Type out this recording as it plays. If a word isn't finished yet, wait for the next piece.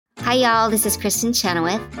Hi, y'all. This is Kristen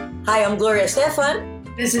Chenoweth. Hi, I'm Gloria Stefan.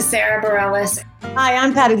 This is Sarah Bareilles. Hi,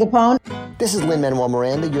 I'm Patti LuPone. This is Lin-Manuel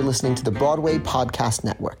Miranda. You're listening to the Broadway Podcast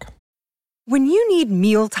Network. When you need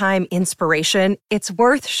mealtime inspiration, it's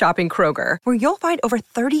worth shopping Kroger, where you'll find over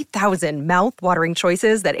 30,000 mouth-watering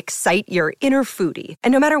choices that excite your inner foodie.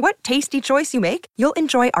 And no matter what tasty choice you make, you'll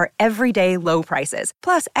enjoy our everyday low prices,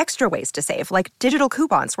 plus extra ways to save, like digital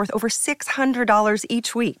coupons worth over $600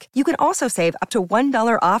 each week. You can also save up to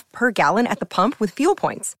 $1 off per gallon at the pump with fuel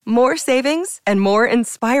points. More savings and more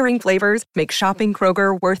inspiring flavors make shopping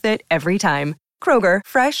Kroger worth it every time. Kroger,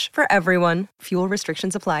 fresh for everyone. Fuel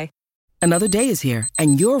restrictions apply. Another day is here,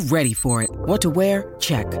 and you're ready for it. What to wear?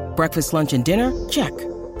 Check. Breakfast, lunch, and dinner? Check.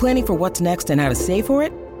 Planning for what's next and how to save for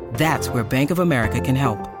it? That's where Bank of America can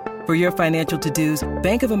help. For your financial to-dos,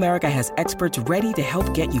 Bank of America has experts ready to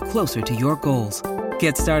help get you closer to your goals.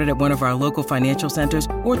 Get started at one of our local financial centers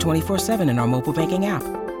or 24/7 in our mobile banking app.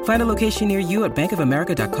 Find a location near you at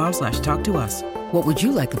bankofamerica.com/talktous. What would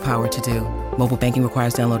you like the power to do? Mobile banking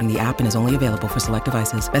requires downloading the app and is only available for select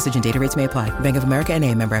devices. Message and data rates may apply. Bank of America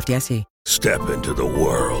N.A., member FDIC. Step into the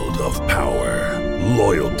world of power,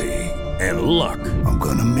 loyalty, and luck. I'm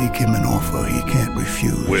gonna make him an offer he can't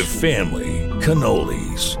refuse. With family,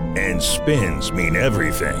 cannolis, and spins mean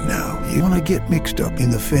everything. Now, you wanna get mixed up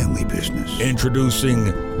in the family business. Introducing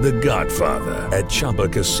The Godfather at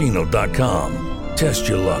ChumbaCasino.com. Test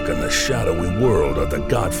your luck in the shadowy world of The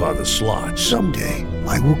Godfather slot. Someday,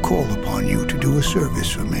 I will call upon you to do a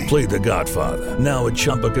service for me. Play The Godfather, now at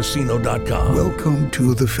ChumbaCasino.com. Welcome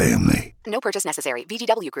to the family. No purchase necessary.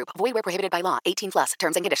 VGW Group. Void where prohibited by law. 18+.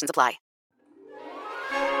 Terms and conditions apply.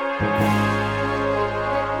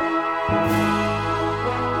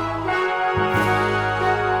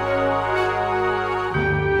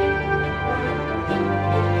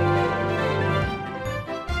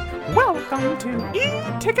 Welcome to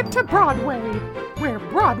E-Ticket to Broadway, where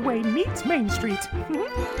Broadway meets Main Street.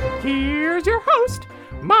 Here's your host,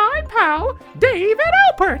 my pal, David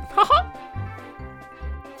Alpert.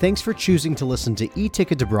 Thanks for choosing to listen to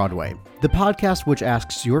E-Ticket to Broadway, the podcast which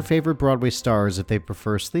asks your favorite Broadway stars if they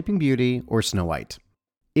prefer Sleeping Beauty or Snow White.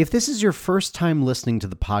 If this is your first time listening to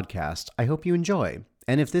the podcast, I hope you enjoy.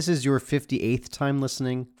 And if this is your 58th time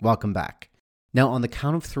listening, welcome back. Now, on the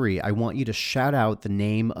count of 3, I want you to shout out the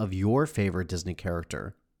name of your favorite Disney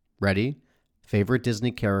character. Ready? Favorite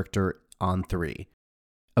Disney character on 3.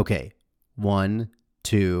 Okay, 1,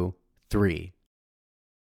 2, 3.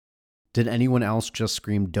 Did anyone else just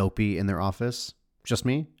scream dopey in their office? Just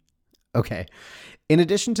me? Okay. In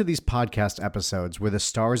addition to these podcast episodes where the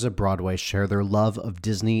stars of Broadway share their love of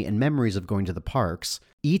Disney and memories of going to the parks,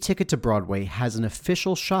 E-Ticket to Broadway has an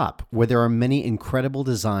official shop where there are many incredible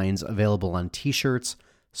designs available on t-shirts,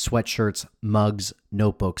 sweatshirts, mugs,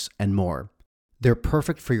 notebooks, and more. They're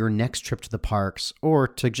perfect for your next trip to the parks or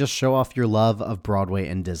to just show off your love of Broadway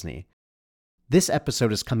and Disney. This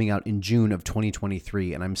episode is coming out in June of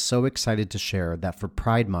 2023, and I'm so excited to share that for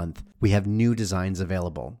Pride Month, we have new designs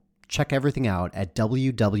available. Check everything out at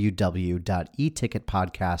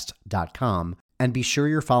www.eticketpodcast.com, and be sure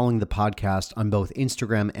you're following the podcast on both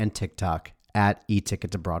Instagram and TikTok at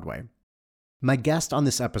eTicketToBroadway. My guest on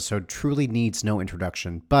this episode truly needs no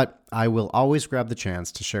introduction, but I will always grab the chance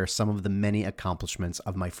to share some of the many accomplishments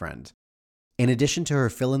of my friend. In addition to her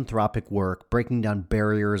philanthropic work breaking down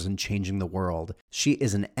barriers and changing the world, she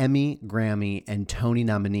is an Emmy, Grammy, and Tony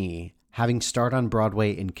nominee, having starred on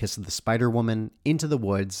Broadway in Kiss of the Spider-Woman, Into the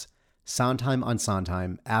Woods, Sondheim on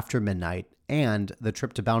Sondheim, After Midnight, and The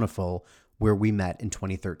Trip to Bountiful, where we met in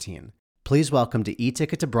 2013. Please welcome to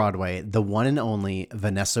E-Ticket to Broadway, the one and only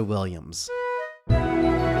Vanessa Williams.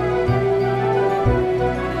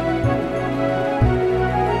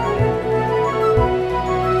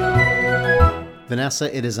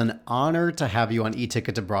 Vanessa, it is an honor to have you on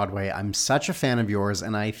E-Ticket to Broadway. I'm such a fan of yours,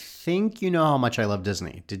 and I think you know how much I love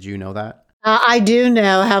Disney. Did you know that? I do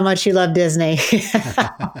know how much you love Disney.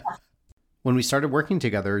 When we started working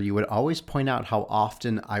together, you would always point out how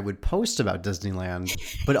often I would post about Disneyland,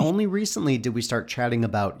 but only recently did we start chatting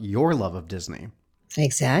about your love of Disney.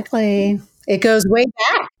 Exactly. It goes way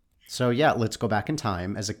back. So yeah, let's go back in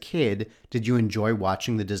time. As a kid, did you enjoy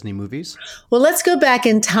watching the Disney movies? Well, let's go back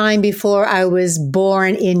in time before I was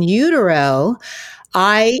born in utero.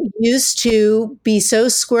 I used to be so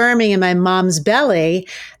squirming in my mom's belly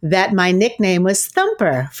that my nickname was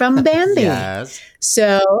Thumper from Bambi. Yes.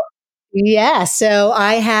 So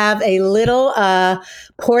I have a little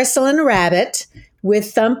porcelain rabbit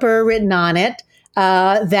with Thumper written on it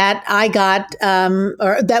that I got,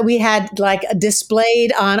 or that we had like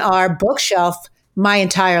displayed on our bookshelf my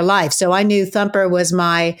entire life. So I knew Thumper was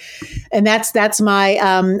and that's my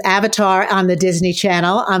avatar on the Disney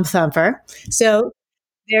Channel. I'm Thumper. So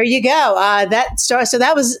there you go. So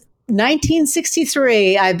that was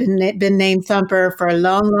 1963. I've been named Thumper for a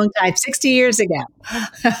long, long time, 60 years ago.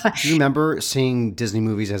 Do you remember seeing Disney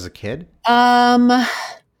movies as a kid?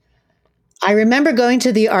 I remember going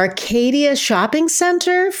to the Arcadia Shopping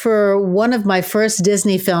Center for one of my first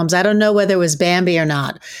Disney films. I don't know whether it was Bambi or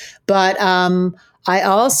not, but I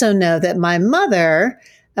also know that my mother,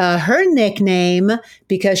 her nickname,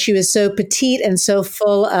 because she was so petite and so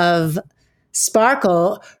full of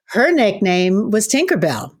sparkle, her nickname was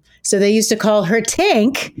Tinkerbell. So they used to call her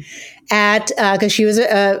Tink because she was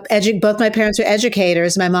both my parents were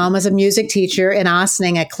educators. My mom was a music teacher in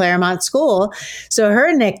Ossining at Claremont School. So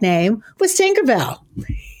her nickname was Tinkerbell.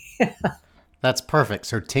 That's perfect.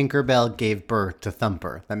 So Tinkerbell gave birth to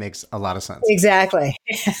Thumper. That makes a lot of sense. Exactly.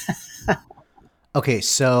 Okay,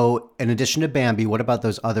 so in addition to Bambi, what about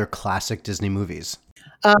those other classic Disney movies?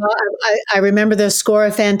 I remember the score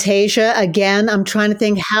of Fantasia. Again, I'm trying to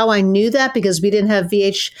think how I knew that because we didn't have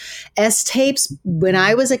VHS tapes when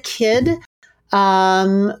I was a kid.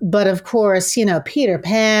 But of course, Peter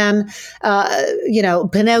Pan,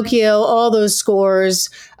 Pinocchio, all those scores.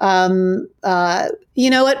 You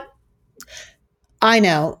know what? I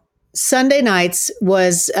know. Sunday nights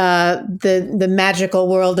was the magical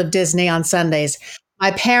world of Disney on Sundays.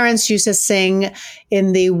 My parents used to sing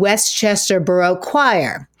in the Westchester Baroque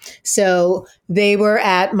Choir. So they were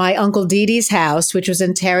at my Uncle Dee Dee's house, which was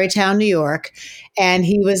in Tarrytown, New York. And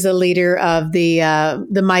he was the leader of the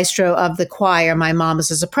maestro of the choir. My mom was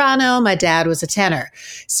a soprano. My dad was a tenor.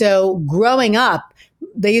 So growing up,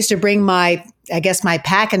 they used to bring my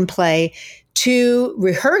pack and play to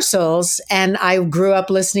rehearsals, and I grew up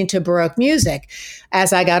listening to Baroque music.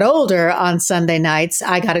 As I got older on Sunday nights,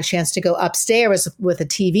 I got a chance to go upstairs with a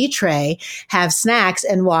TV tray, have snacks,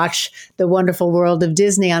 and watch The Wonderful World of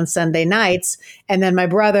Disney on Sunday nights. And then my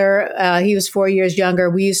brother, he was 4 years younger,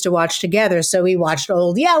 we used to watch together. So we watched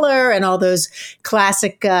Old Yeller and all those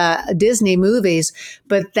classic Disney movies.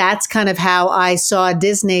 But that's kind of how I saw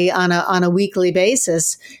Disney on a weekly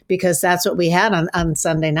basis, because that's what we had on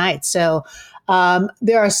Sunday nights. So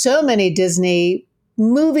there are so many Disney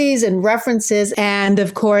movies and references. And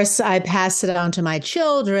of course, I pass it on to my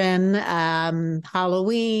children.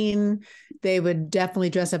 Halloween, they would definitely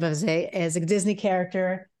dress up as a Disney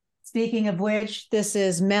character. Speaking of which, this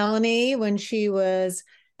is Melanie when she was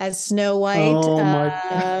as Snow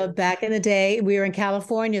White back in the day. We were in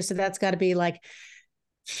California, so that's got to be like,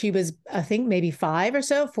 she was, I think, maybe 4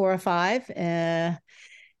 or 5.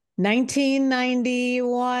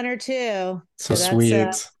 1991 or 2. So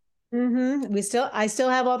sweet. I still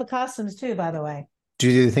have all the costumes too, by the way.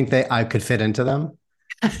 Do you think I could fit into them?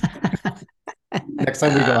 Next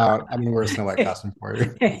time we go out, I'm gonna wear a Snow White costume for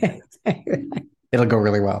you. It'll go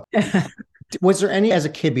really well. Was there any, as a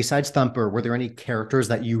kid, besides Thumper, were there any characters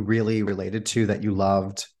that you really related to that you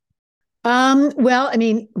loved? Well, I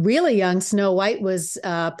mean, really young Snow White was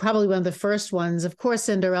probably one of the first ones. Of course,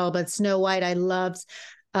 Cinderella, but Snow White I loved.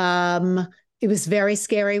 It was very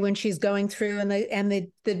scary when she's going through and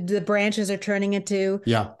the branches are turning into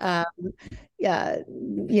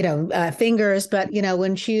fingers. But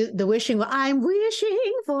when the wishing, I'm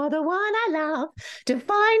wishing for the one I love to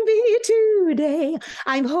find me today.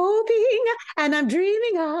 I'm hoping and I'm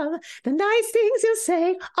dreaming of the nice things you'll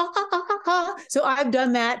say. So I've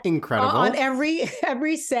done that incredible on every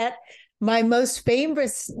set. My most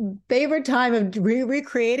favorite time of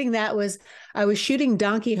recreating that was I was shooting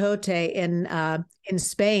Don Quixote in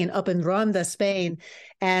Spain, up in Ronda, Spain,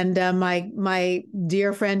 and my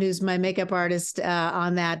dear friend who's my makeup artist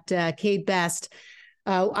on that, Kate Best,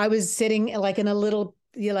 I was sitting like in a little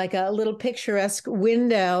picturesque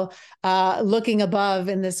window, looking above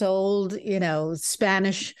in this old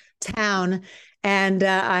Spanish town, and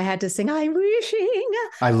I had to sing "I'm Wishing."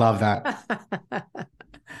 I love that.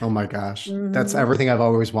 Oh my gosh. That's everything I've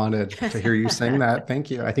always wanted to hear you sing that. Thank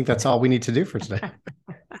you. I think that's all we need to do for today.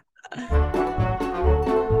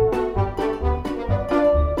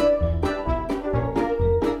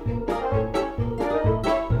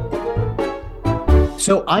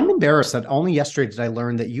 So I'm embarrassed that only yesterday did I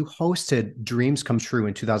learn that you hosted Dreams Come True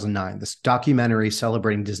in 2009, this documentary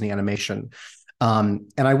celebrating Disney animation. And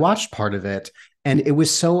I watched part of it. And it was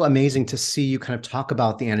so amazing to see you kind of talk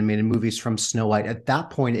about the animated movies from Snow White. At that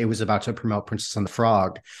point, it was about to promote Princess and the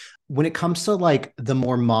Frog. When it comes to like the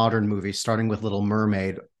more modern movies, starting with Little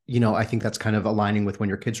Mermaid, I think that's kind of aligning with when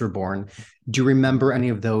your kids were born. Do you remember any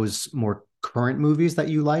of those more current movies that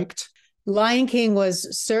you liked? Lion King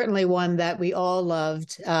was certainly one that we all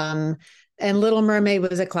loved. and Little Mermaid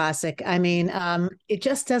was a classic. I mean, it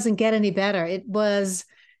just doesn't get any better. It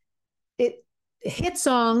hit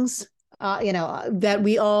songs, that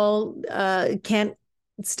we all can't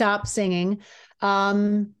stop singing.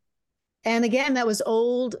 And again, that was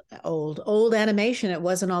old animation. It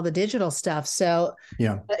wasn't all the digital stuff. So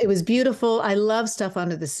Yeah. it was beautiful. I love stuff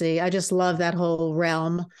under the sea. I just love that whole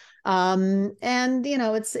realm. And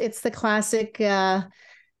it's the classic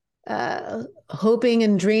hoping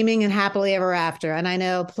and dreaming and happily ever after. And I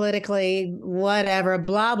know politically, whatever,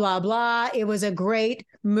 blah, blah, blah. It was a great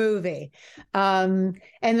movie. And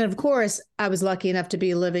then, of course, I was lucky enough to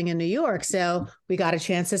be living in New York. So we got a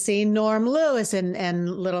chance to see Norm Lewis and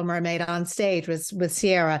Little Mermaid on stage with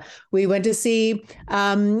Sierra. We went to see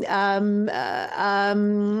Belle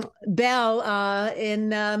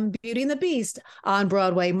in Beauty and the Beast on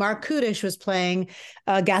Broadway. Mark Kudish was playing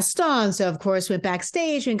Gaston. So, of course, went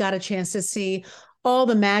backstage and got a chance to see all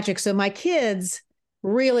the magic. So my kids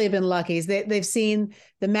really have been lucky. They've seen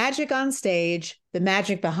the magic on stage, the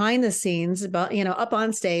magic behind the scenes, up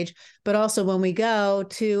on stage, but also when we go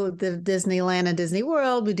to the Disneyland and Disney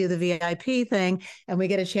World, we do the VIP thing and we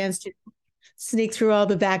get a chance to sneak through all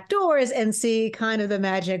the back doors and see kind of the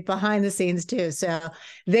magic behind the scenes too. So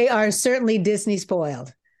they are certainly Disney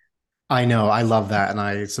spoiled. I know. I love that. And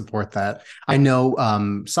I support that. I know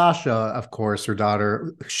Sasha, of course, her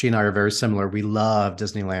daughter, she and I are very similar. We love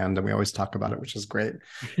Disneyland and we always talk about it, which is great.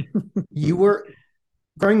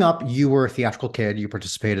 Growing up, you were a theatrical kid. You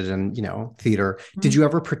participated in, theater. Mm-hmm. Did you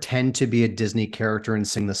ever pretend to be a Disney character and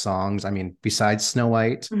sing the songs? I mean, besides Snow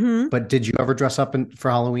White, mm-hmm. But did you ever dress up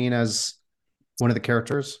for Halloween as one of the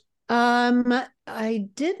characters? I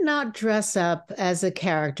did not dress up as a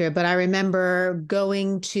character, but I remember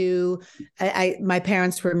going to, my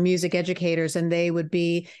parents were music educators and they would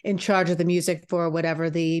be in charge of the music for whatever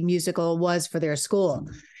the musical was for their school.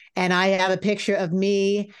 And I have a picture of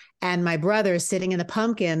me and my brother sitting in the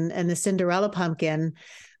pumpkin and the Cinderella pumpkin.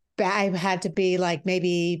 I had to be like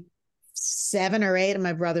maybe 7 or 8 and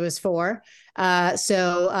my brother was 4.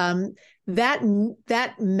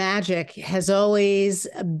 That magic has always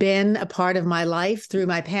been a part of my life through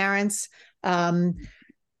my parents.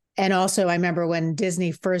 And also I remember when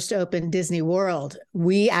Disney first opened Disney World,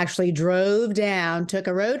 we actually drove down, took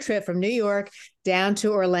a road trip from New York down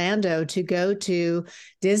to Orlando to go to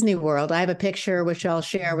Disney World. I have a picture, which I'll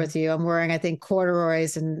share with you. I'm wearing, I think,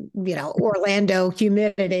 corduroys and, Orlando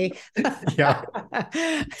humidity,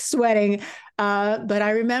 sweating. But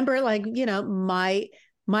I remember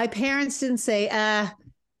my parents didn't say,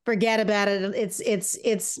 forget about it.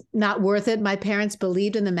 It's not worth it. My parents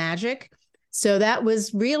believed in the magic. So that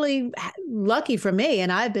was really lucky for me.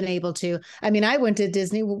 And I've been able to, I went to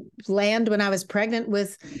Disneyland when I was pregnant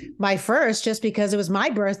with my first, just because it was my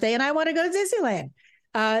birthday and I want to go to Disneyland.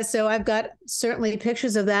 So I've got certainly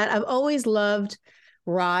pictures of that. I've always loved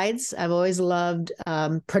rides. I've always loved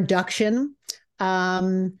production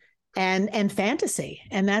and fantasy.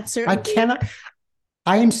 And that's certainly.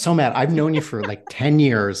 I am so mad. I've known you for like 10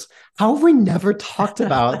 years. How have we never talked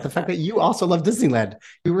about the fact that you also love Disneyland?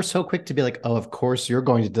 You were so quick to be like, oh, of course you're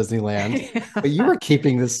going to Disneyland, but you were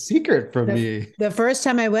keeping this secret from me. The first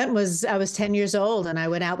time I went I was 10 years old and I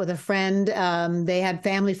went out with a friend. They had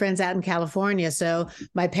family friends out in California. So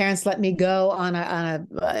my parents let me go on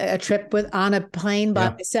a trip on a plane by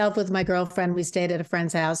myself with my girlfriend. We stayed at a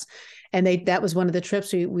friend's house. And that was one of the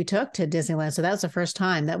trips we took to Disneyland. So that was the first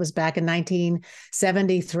time. That was back in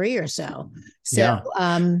 1973 or so. So,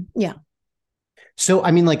 yeah. So,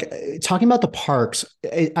 talking about the parks,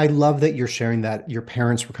 I love that you're sharing that your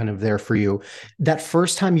parents were kind of there for you. That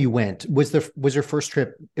first time you went, was your first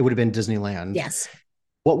trip, it would have been Disneyland. Yes.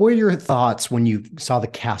 What were your thoughts when you saw the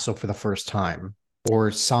castle for the first time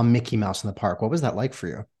or saw Mickey Mouse in the park? What was that like for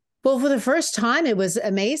you? Well, for the first time, it was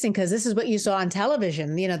amazing because this is what you saw on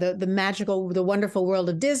television, the magical, the wonderful world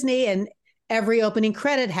of Disney, and every opening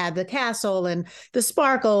credit had the castle and the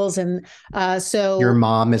sparkles. And so your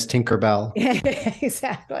mom is Tinkerbell.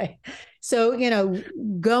 Exactly. So,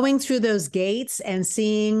 going through those gates and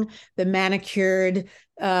seeing the manicured,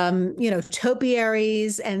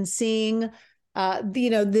 topiaries and seeing,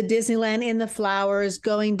 the Disneyland in the flowers,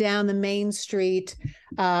 going down the main street,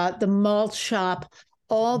 the malt shop,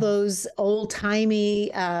 all those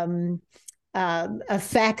old-timey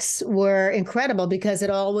effects were incredible because it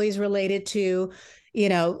always related to,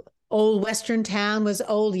 old Western town was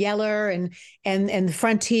Old Yeller and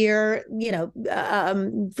frontier,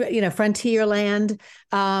 Frontierland.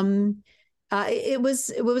 It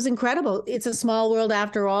was incredible. It's a small world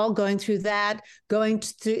after all, going through the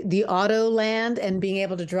Autoland and being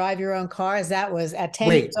able to drive your own cars. That was at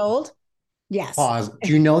 10 years old. Yes. Pause.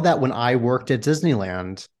 Do you know that when I worked at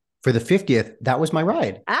Disneyland for the 50th, that was my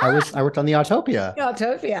ride? I worked on the Autopia.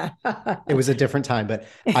 Autopia. It was a different time, but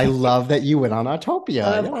I love that you went on Autopia.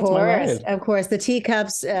 Of That's my course, ride. of course. The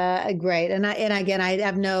teacups, great. And again, I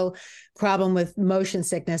have no problem with motion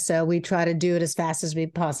sickness, so we try to do it as fast as we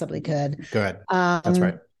possibly could. Good. That's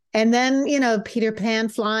right. And then, Peter Pan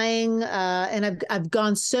flying, and I've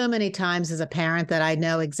gone so many times as a parent that I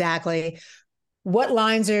know exactly what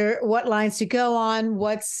lines to go on,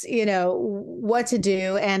 what to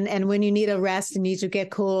do. And when you need a rest and need to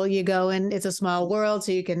get cool, you go in. It's a small world,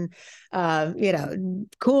 so you can,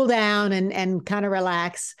 cool down and kind of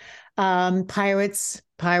relax. Pirates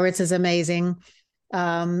is amazing.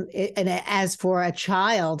 And as for a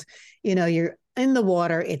child, you're in the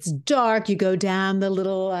water, it's dark, you go down the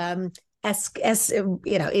little, it's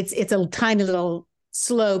a tiny little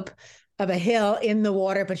slope of a hill in the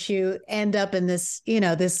water, but you end up in this,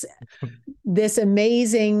 this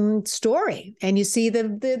amazing story. And you see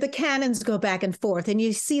the cannons go back and forth, and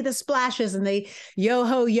you see the splashes and the yo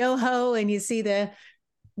ho, and you see the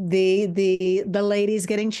ladies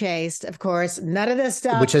getting chased. Of course, none of this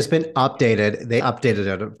stuff, which has been updated. They updated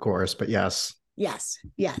it, of course, but yes.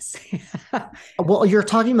 Well, you're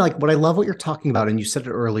talking like what I love what you're talking about. And you said it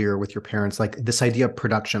earlier with your parents, like this idea of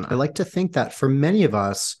production. I like to think that for many of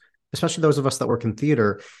us, especially those of us that work in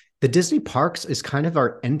theater, the Disney parks is kind of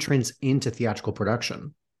our entrance into theatrical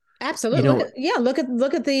production. Absolutely. Look at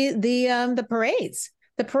the parades.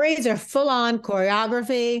 The parades are full on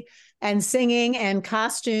choreography and singing and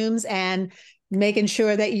costumes and making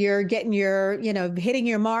sure that you're getting your, hitting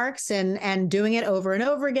your marks and doing it over and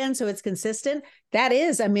over again. So it's consistent. That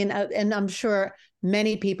is, and I'm sure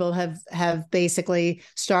many people have basically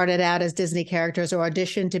started out as Disney characters or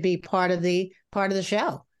auditioned to be part of the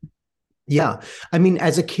show. Yeah.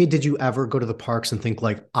 As a kid, did you ever go to the parks and think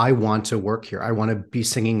like, I want to work here. I want to be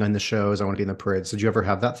singing on the shows. I want to be in the parades. Did you ever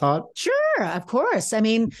have that thought? Sure. Of course.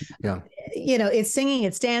 It's singing,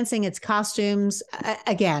 it's dancing, it's costumes.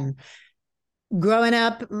 Again, growing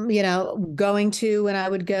up, going to, when I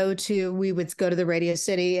would go to, we would go to the Radio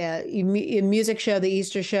City music show, the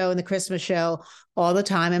Easter show and the Christmas show all the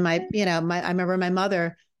time. And I remember my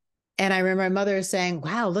mother saying,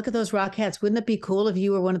 wow, look at those Rockettes. Wouldn't it be cool if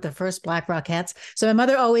you were one of the first Black Rockettes? So my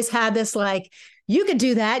mother always had this, like, you could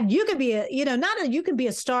do that. You could be you could be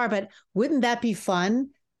a star, but wouldn't that be fun?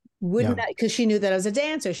 Wouldn't that, because she knew that I was a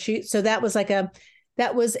dancer. So that was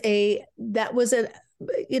a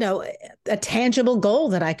tangible goal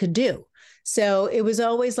that I could do. So it was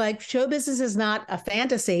always like, show business is not a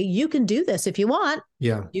fantasy. You can do this if you want.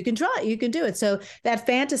 Yeah. You can try it. You can do it. So that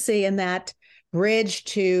fantasy and that bridge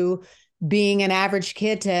to being an average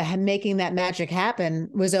kid to making that magic happen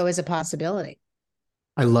was always a possibility.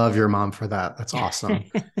 I love your mom for that. That's awesome.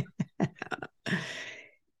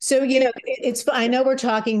 So, I know we're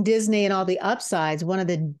talking Disney and all the upsides. One of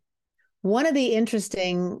the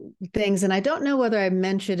interesting things, and I don't know whether I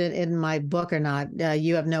mentioned it in my book or not,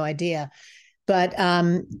 you have no idea, but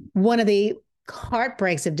one of the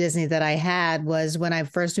heartbreaks of Disney that I had was when I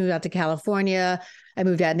first moved out to California. I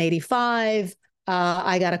moved out in 1985.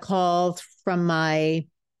 I got a call from my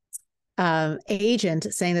agent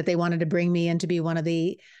saying that they wanted to bring me in to be one of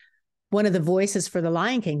the voices for the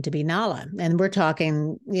Lion King, to be Nala. And we're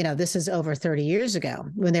talking, this is over 30 years ago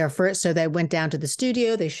when they were first. So they went down to the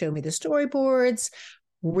studio, they showed me the storyboards,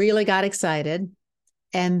 really got excited.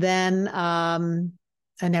 And then I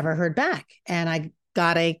never heard back. And I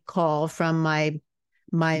got a call from my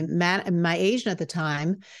agent at the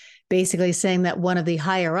time, basically saying that one of the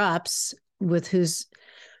higher ups, with whose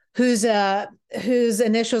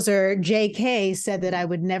initials are JK, said that I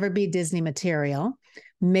would never be Disney material.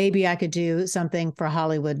 Maybe I could do something for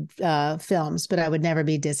Hollywood films, but I would never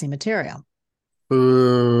be Disney material.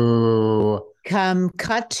 Ooh.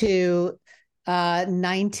 Cut to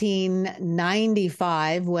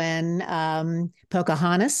 1995 when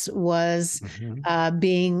Pocahontas was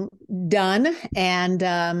being done,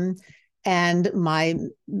 and my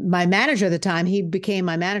manager at the time, he became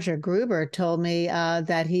my manager, Gruber, told me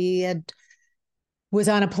that he was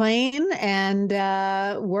on a plane and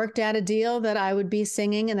worked out a deal that I would be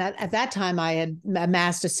singing. And at that time, I had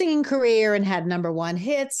amassed a singing career and had #1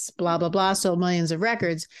 hits, blah, blah, blah, sold millions of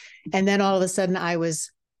records. And then all of a sudden, I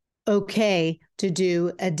was okay to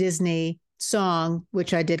do a Disney song,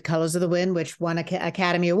 which I did, Colors of the Wind, which won an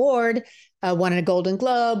Academy Award, won a Golden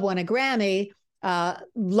Globe, won a Grammy.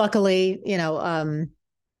 Luckily,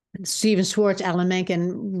 Steven Schwartz, Alan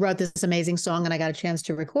Menken wrote this amazing song and I got a chance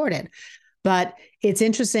to record it. But it's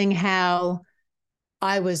interesting how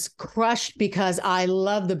I was crushed because I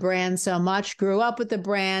love the brand so much, grew up with the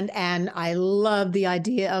brand, and I love the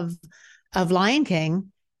idea of Lion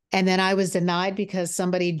King. And then I was denied because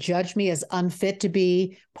somebody judged me as unfit to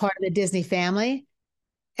be part of the Disney family.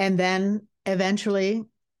 And then eventually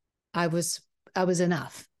I was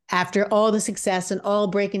enough. After all the success and all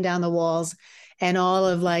breaking down the walls and all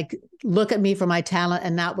of like, look at me for my talent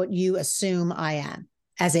and not what you assume I am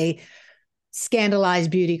as a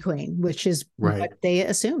scandalized beauty queen, which is what they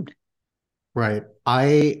assumed. Right.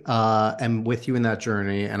 I am with you in that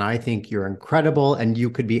journey, and I think you're incredible, and you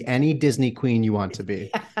could be any Disney queen you want to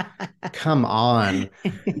be. Come on.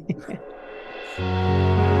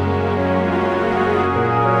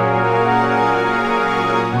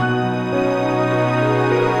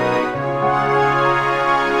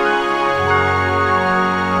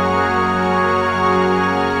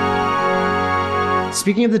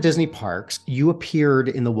 Speaking of the Disney parks, you appeared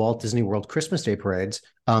in the Walt Disney World Christmas Day parades,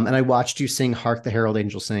 and I watched you sing "Hark the Herald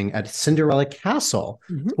Angels Sing" at Cinderella Castle.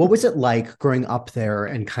 Mm-hmm. What was it like growing up there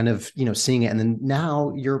and kind of, seeing it, and then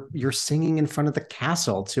now you're singing in front of the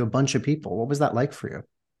castle to a bunch of people? What was that like for you?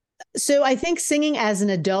 So I think singing as an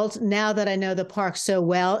adult, now that I know the park so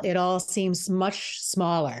well, it all seems much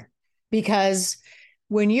smaller, because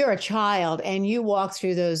when you're a child and you walk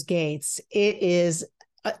through those gates,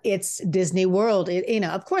 it's Disney World.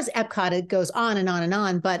 Of course, Epcot, it goes on and on and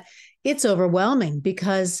on, but it's overwhelming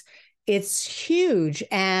because it's huge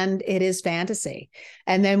and it is fantasy.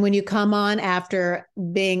 And then when you come on after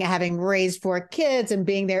having raised 4 kids and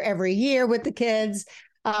being there every year with the kids,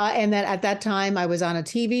 and then at that time I was on a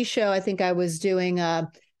TV show. I think I was doing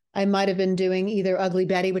I might have been doing either Ugly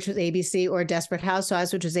Betty, which was ABC, or Desperate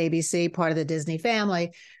Housewives, which was ABC, part of the Disney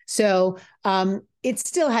family. So it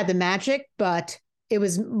still had the magic, but it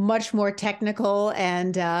was much more technical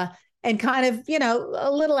and kind of,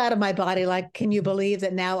 a little out of my body. Like, can you believe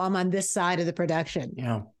that now I'm on this side of the production?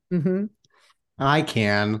 Yeah. Mm-hmm. I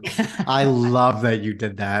can. I love that you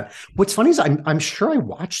did that. What's funny is I'm sure I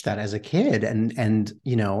watched that as a kid, and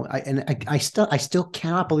I still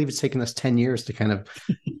cannot believe it's taken us 10 years to kind of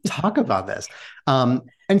talk about this.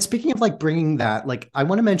 And speaking of like bringing that, like, I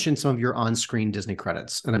want to mention some of your on-screen Disney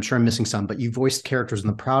credits, and I'm sure I'm missing some, but you voiced characters in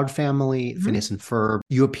The Proud Family, mm-hmm. Phineas and Ferb.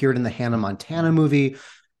 You appeared in the Hannah Montana movie.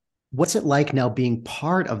 What's it like now being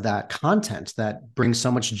part of that content that brings so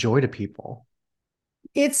much joy to people?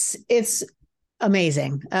 It's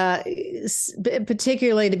amazing,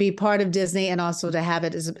 particularly to be part of Disney and also to have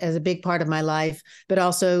it as a big part of my life, but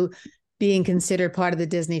also being considered part of the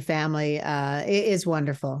Disney family is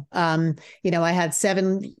wonderful. I had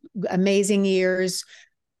 7 amazing years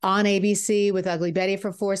on ABC with Ugly Betty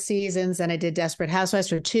for 4 seasons, and I did Desperate Housewives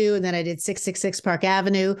for 2, and then I did 666 Park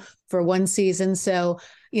Avenue for 1 season. So,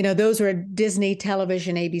 those were Disney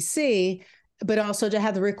television, ABC, but also to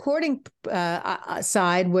have the recording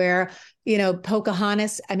side where,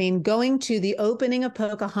 Pocahontas, going to the opening of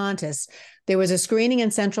Pocahontas, there was a screening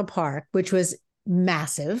in Central Park, which was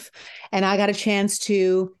massive. And I got a chance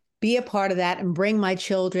to be a part of that and bring my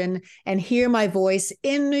children and hear my voice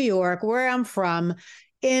in New York, where I'm from,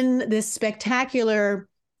 in this spectacular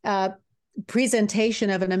presentation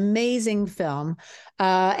of an amazing film.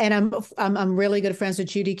 And I'm really good friends with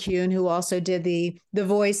Judy Kuhn, who also did the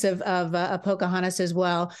voice of Pocahontas as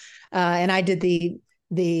well. And I did the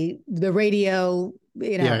radio,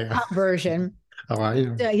 pop version. Oh,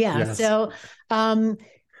 yeah. Yes. So,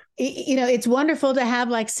 it's wonderful to have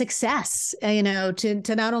like success,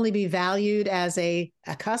 to not only be valued as a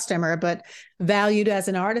customer, but valued as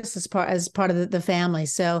an artist as part of the family.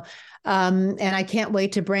 So, and I can't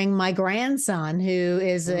wait to bring my grandson, who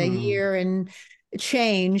is a year and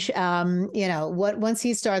change, once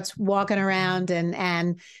he starts walking around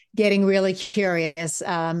and getting really curious,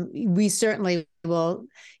 we certainly will.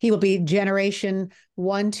 He will be generation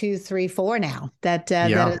 1, 2, 3, 4 now that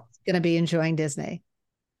is going to be enjoying Disney.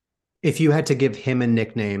 If you had to give him a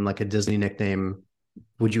nickname, like a Disney nickname,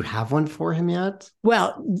 would you have one for him yet?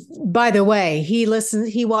 Well, by the way, he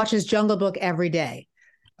watches Jungle Book every day.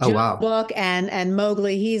 Jungle Book and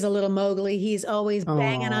Mowgli. He's a little Mowgli. He's always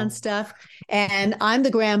banging on stuff. And I'm the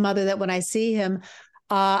grandmother that when I see him,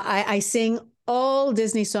 I sing all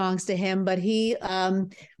Disney songs to him. But he,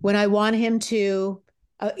 when I want him to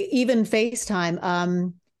even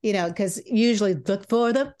FaceTime, because usually look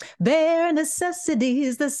for the bare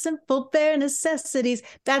necessities, the simple bare necessities.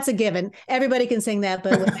 That's a given. Everybody can sing that,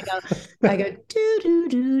 but when I go do do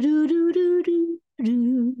do do do do do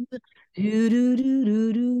do do do do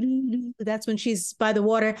do do. That's when she's by the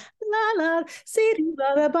water. La la, see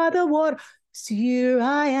by the water. So here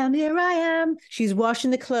I am, here I am. She's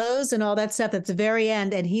washing the clothes and all that stuff at the very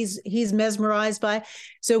end, and he's mesmerized by.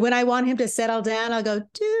 So when I want him to settle down, I'll go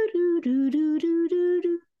do do do do do do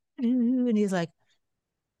do do, and he's like,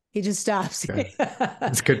 he just stops. Okay.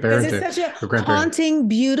 It's good Because parenting. it's such a haunting,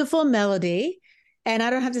 beautiful melody, and I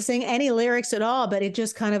don't have to sing any lyrics at all, but it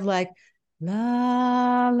just kind of like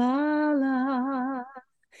la la la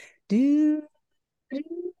do do,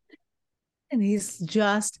 and he's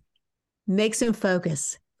just makes him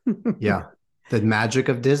focus. Yeah. The magic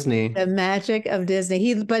of Disney. The magic of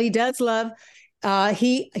Disney. But he does love,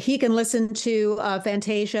 he can listen to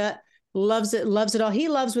Fantasia, loves it all. He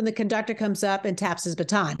loves when the conductor comes up and taps his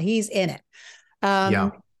baton. He's in it.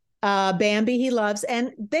 Bambi, he loves,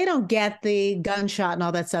 and they don't get the gunshot and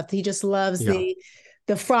all that stuff. He just loves the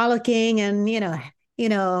frolicking and, look at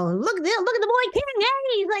the boy king, hey,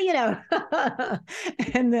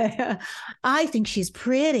 and I think she's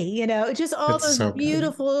pretty, just all It's those so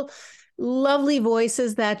beautiful, lovely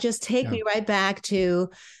voices that just take me right back to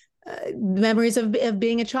memories of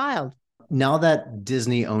being a child. Now that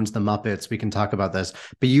Disney owns the Muppets, we can talk about this.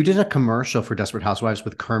 But you did a commercial for Desperate Housewives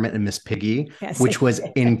with Kermit and Miss Piggy, which was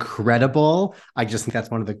incredible. I just think that's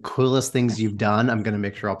one of the coolest things you've done. I'm going to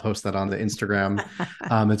make sure I'll post that on the Instagram.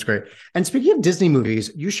 It's great. And speaking of Disney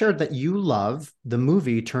movies, you shared that you love the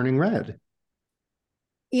movie Turning Red.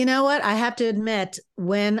 You know what? I have to admit,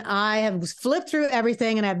 when I have flipped through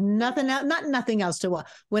everything and I have nothing else to watch,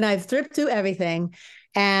 when I've flipped through everything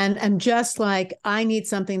and I'm just like, I need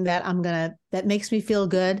something that makes me feel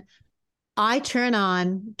good, I turn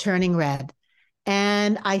on Turning Red.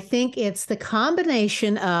 And I think it's the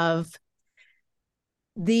combination of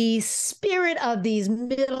the spirit of these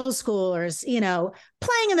middle schoolers,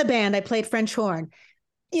 playing in the band. I played French horn.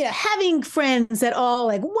 Having friends that all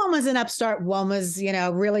like, one was an upstart, one was,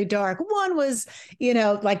 really dark. One was,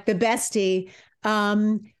 like the bestie,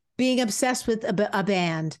 being obsessed with a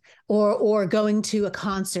band or going to a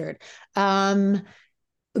concert. Trying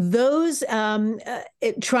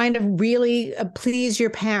to really please your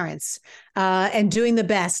parents and doing the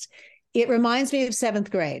best. It reminds me of 7th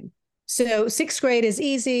grade. So 6th grade is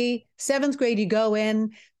easy. 7th grade, you go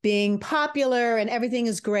in being popular and everything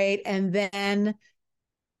is great. And then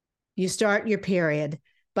you start your period.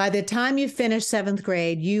 By the time you finish 7th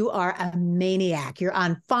grade, you are a maniac. You're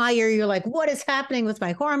on fire. You're like, what is happening with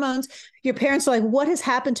my hormones? Your parents are like, what has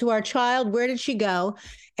happened to our child? Where did she go?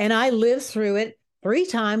 And I lived through it 3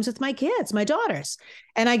 times with my kids, my daughters.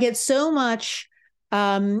 And I get so much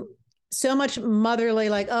motherly,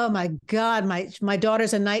 like, oh my God, my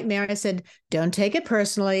daughter's a nightmare. I said, don't take it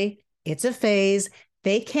personally. It's a phase.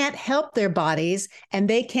 They can't help their bodies and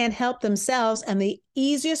they can't help themselves. And the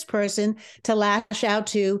easiest person to lash out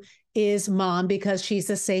to is mom, because she's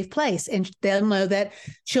a safe place. And they'll know that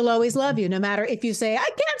she'll always love you, no matter if you say, I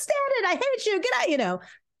can't stand it, I hate you, get out,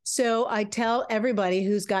 So I tell everybody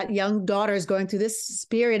who's got young daughters going through this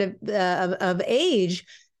period of age,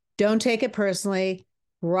 don't take it personally,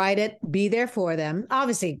 write it, be there for them.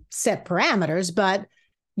 Obviously set parameters, but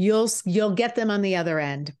you'll get them on the other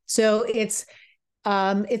end. So it's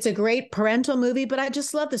a great parental movie, but I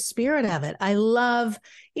just love the spirit of it. I love,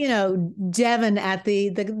 Devin at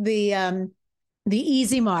the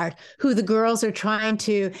Easy Mart, who the girls are trying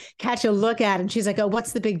to catch a look at. And she's like, oh,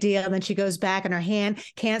 what's the big deal? And then she goes back and her hand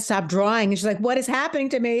can't stop drawing. And she's like, what is happening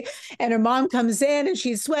to me? And her mom comes in and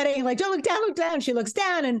she's sweating, like, don't look down, look down. She looks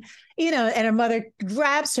down and, and her mother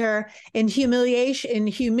grabs her in humiliation and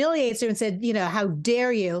humiliates her and said, how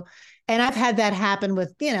dare you? And I've had that happen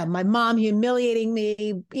with, my mom humiliating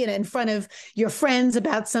me, in front of your friends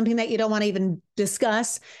about something that you don't want to even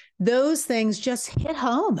discuss. Those things just hit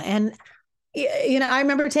home. And, I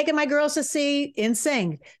remember taking my girls to see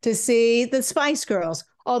NSYNC, to see the Spice Girls,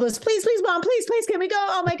 all those, please, mom, please, can we go?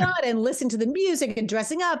 Oh my God. And listen to the music and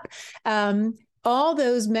dressing up. All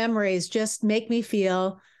those memories just make me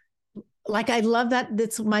feel like I love that.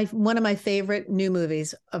 That's one of my favorite new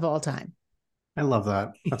movies of all time. I love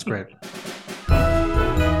that. That's great.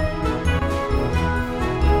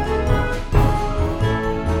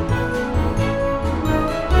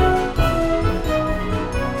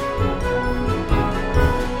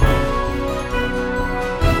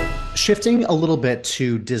 Shifting a little bit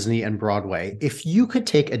to Disney and Broadway, if you could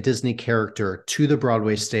take a Disney character to the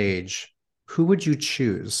Broadway stage, who would you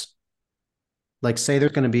choose? Like, say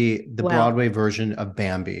there's going to be the Broadway version of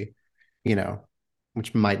Bambi,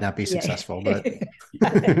 which might not be successful, but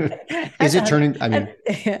is it turning? I mean,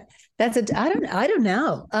 I don't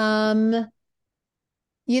know.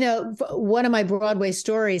 One of my Broadway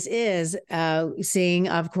stories is seeing,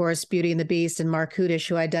 of course, Beauty and the Beast and Mark Kudish,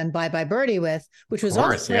 who I'd done Bye Bye Birdie with, which was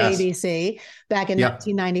also for yes. ABC back in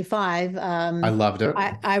 1995. I loved it.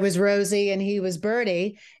 I was Rosie and he was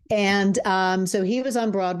Birdie. And so he was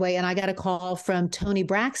on Broadway, and I got a call from Toni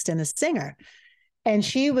Braxton, the singer. And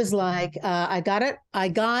she was like, I got it.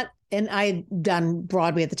 And I'd done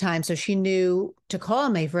Broadway at the time. So she knew to call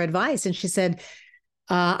me for advice. And she said,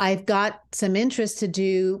 I've got some interest to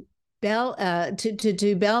do Belle, to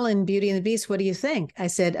do Belle in Beauty and the Beast. What do you think? I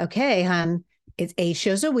said, okay, hon, it's 8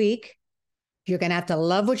 shows a week. You're going to have to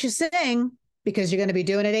love what you sing because you're going to be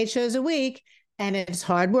doing it 8 shows a week. And it's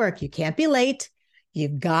hard work. You can't be late.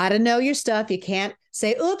 You've got to know your stuff. You can't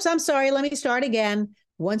say, oops, I'm sorry. Let me start again.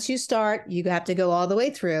 Once you start, you have to go all the way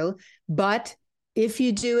through. But if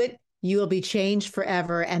you do it, you will be changed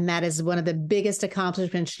forever. And that is one of the biggest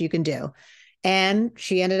accomplishments you can do. And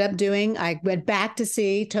she ended up I went back to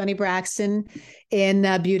see Toni Braxton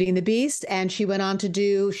in Beauty and the Beast. And she went on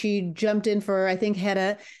to she jumped in for, I think,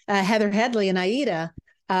 Heather Headley and Aida.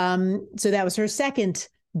 So that was her second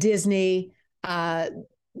Disney production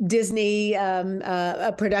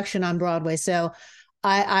on Broadway. So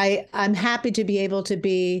I'm happy to be able to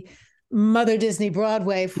be Mother Disney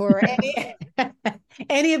Broadway for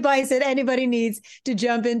any advice that anybody needs to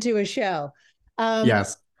jump into a show.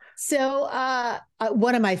 Yes. So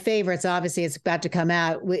one of my favorites, obviously, it's about to come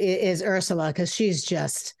out, is Ursula, because she's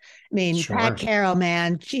just, Sure. Pat Carroll,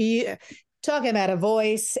 man, she talking about a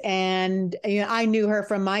voice. And, I knew her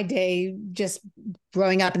from my day, just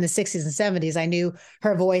growing up in the 60s and 70s. I knew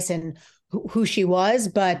her voice and who she was,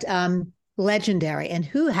 but legendary. And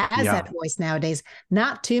who has that voice nowadays?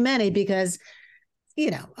 Not too many, because,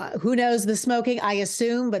 who knows the smoking, I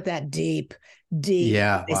assume, but that deep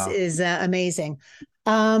voice is amazing.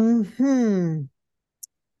 Who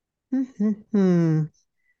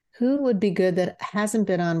would be good that hasn't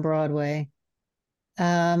been on Broadway?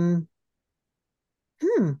 There's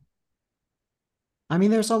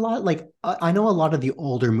a lot, I know a lot of the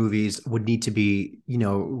older movies would need to be,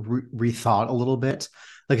 rethought a little bit.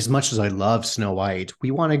 Like, as much as I love Snow White, we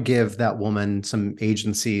want to give that woman some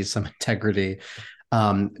agency, some integrity.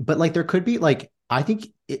 But there could be I think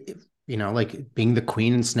being the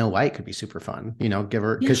queen in Snow White could be super fun, give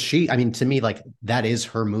her, because to me, that is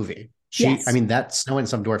her movie. That Snow and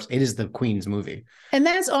Some Dwarfs, it is the queen's movie. And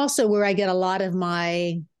that's also where I get a lot of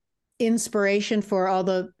my inspiration for all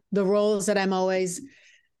the roles that I'm always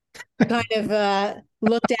kind of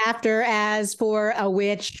looked after as, for a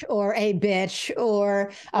witch or a bitch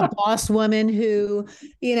or a boss woman who,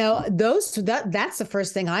 that's the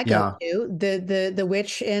first thing I go to, the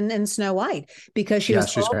witch in Snow White, because she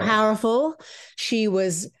was all powerful. She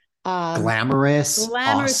was glamorous,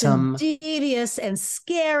 awesome, and devious and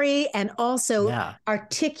scary, and also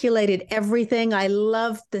articulated everything. I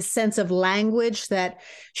loved the sense of language that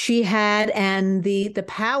she had, and the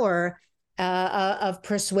power of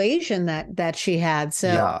persuasion that she had.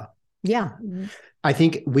 So I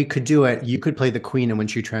think we could do it. You could play the queen, and when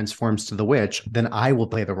she transforms to the witch, then I will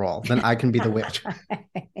play the role. Then I can be the witch.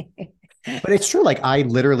 But it's true. I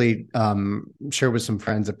literally shared with some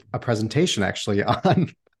friends a presentation actually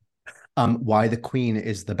on why the queen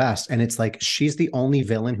is the best. And it's she's the only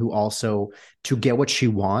villain who also, to get what she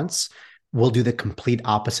wants, will do the complete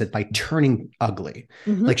opposite by turning ugly.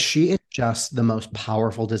 Mm-hmm. She is just the most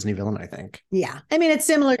powerful Disney villain, I think. Yeah. It's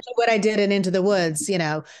similar to what I did in Into the Woods,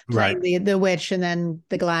 playing the witch and then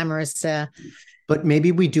the glamorous. But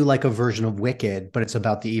maybe we do a version of Wicked, but it's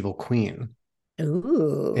about the evil queen.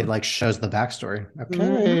 Ooh. It shows the backstory.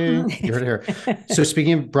 Okay. You heard it here. So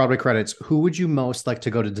speaking of Broadway credits, who would you most like to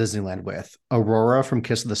go to Disneyland with? Aurora from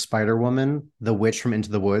Kiss of the Spider Woman, the witch from Into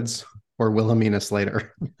the Woods, or Wilhelmina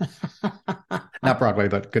Slater? Not Broadway,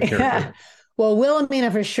 but good character. Well, Wilhelmina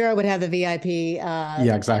for sure would have the VIP.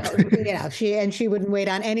 Yeah, exactly. She wouldn't wait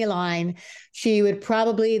on any line. She would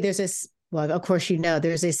probably, of course,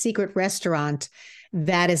 there's a secret restaurant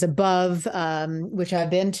that is above, which I've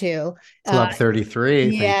been to. Club 33.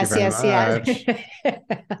 Yes.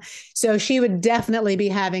 So she would definitely be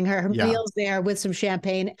having her meals there with some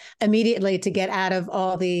champagne immediately to get out of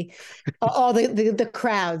all the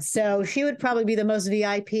crowds. So she would probably be the most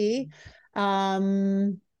VIP.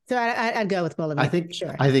 So I'd go with Wilhelmina. I think,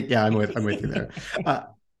 I'm with you there.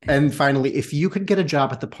 And finally, if you could get a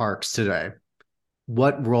job at the parks today,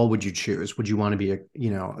 what role would you choose? Would you want to be a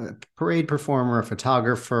parade performer, a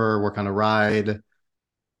photographer, work on a ride,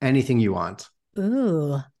 anything you want?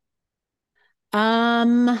 Ooh.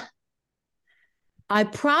 I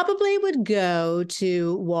probably would go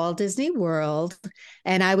to Walt Disney World,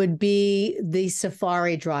 and I would be the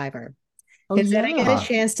safari driver. Because then I get a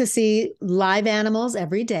chance to see live animals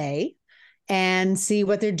every day and see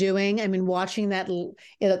what they're doing. I mean, watching that,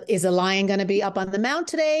 is a lion going to be up on the mount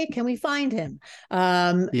today? Can we find him?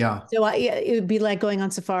 So it would be like going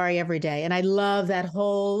on safari every day. And I love that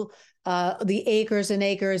whole, the acres and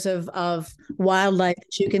acres of wildlife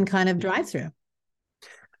that you can kind of drive through.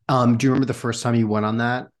 Do you remember the first time you went on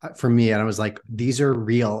that? For me, and I was like, these are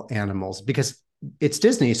real animals, because it's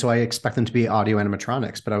Disney, so I expect them to be audio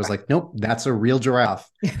animatronics. But I was like, nope, that's a real giraffe.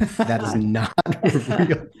 That is not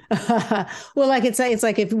real. Well, like it's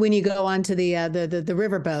like when you go onto the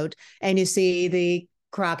riverboat and you see the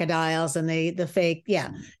crocodiles and the fake,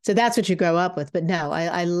 so that's what you grow up with. But no,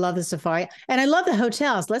 I love the safari, and I love the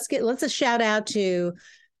hotels. Let's a shout out to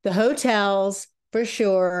the hotels for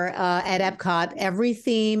sure. At Epcot, every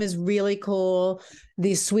theme is really cool.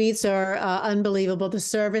 These suites are unbelievable. The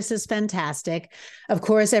service is fantastic. Of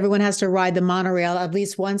course, everyone has to ride the monorail at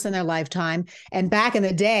least once in their lifetime. And back in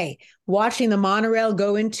the day, watching the monorail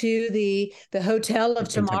go into the Hotel of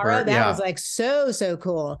Tomorrow, that was like so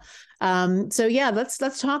cool.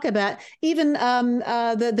 Let's talk about even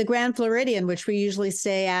the Grand Floridian, which we usually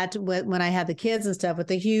stay at when I have the kids and stuff, with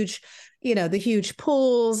the huge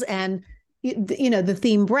pools and the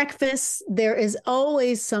theme breakfasts. There is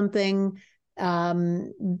always something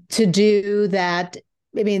to do that.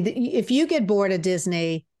 I mean, if you get bored at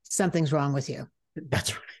Disney, something's wrong with you.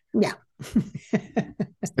 That's right. Yeah.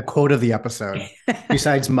 It's the quote of the episode.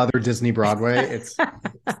 Besides Mother Disney Broadway, it's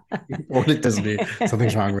bored at Disney,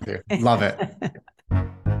 something's wrong with you. Love it.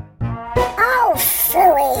 Oh,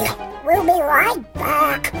 phooey. We'll be right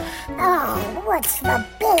back. Oh, what's the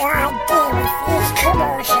big idea with these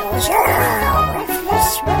commercials? Oh, if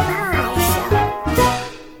this were my show.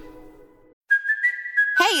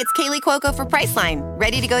 Hey, it's Kaylee Cuoco for Priceline.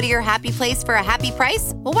 Ready to go to your happy place for a happy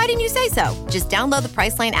price? Well, why didn't you say so? Just download the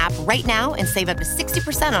Priceline app right now and save up to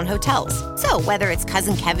 60% on hotels. So whether it's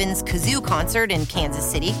Cousin Kevin's Kazoo Concert in Kansas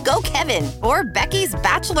City, go Kevin, or Becky's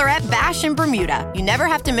Bachelorette Bash in Bermuda, you never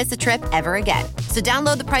have to miss a trip ever again. So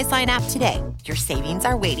download the Priceline app today. Your savings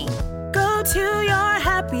are waiting. Go to your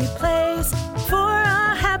happy place for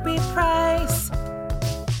a happy price.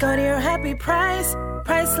 Go to your happy price,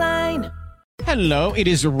 Priceline. Hello, it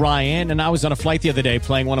is Ryan, and I was on a flight the other day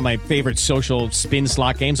playing one of my favorite social spin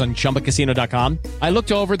slot games on ChumbaCasino.com. I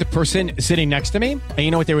looked over at the person sitting next to me, and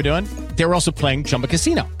you know what they were doing? They were also playing Chumba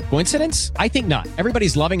Casino. Coincidence? I think not.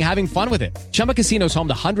 Everybody's loving having fun with it. Chumba Casino is home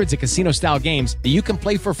to hundreds of casino-style games that you can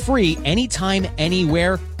play for free anytime,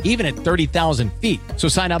 anywhere, even at 30,000 feet. So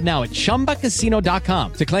sign up now at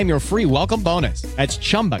ChumbaCasino.com to claim your free welcome bonus. That's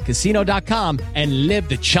ChumbaCasino.com and live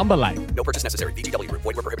the Chumba life. No purchase necessary. VGW. Void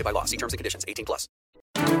where prohibited by law. See terms and conditions. 18+.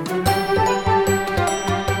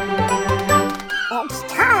 It's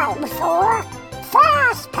time for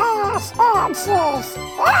Fast Pass Answers.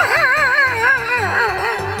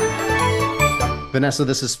 Vanessa,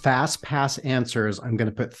 this is Fast Pass Answers. I'm going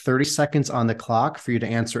to put 30 seconds on the clock for you to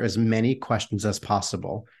answer as many questions as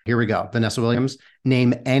possible. Here we go. Vanessa Williams,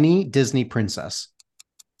 name any Disney princess.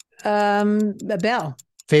 Belle.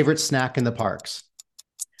 Favorite snack in the parks.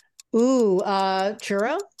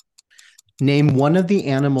 Churro. Name one of the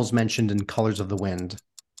animals mentioned in Colors of the Wind.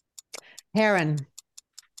 Heron.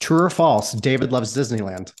 True or false? David loves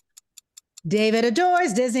Disneyland. David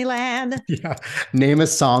adores Disneyland. Yeah. Name a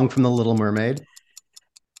song from The Little Mermaid.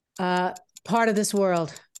 Part of This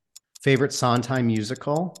World. Favorite Sondheim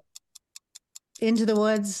musical. Into the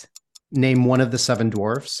Woods. Name one of the Seven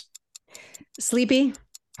Dwarfs. Sleepy.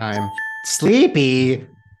 Time. Sleepy.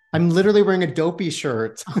 I'm literally wearing a Dopey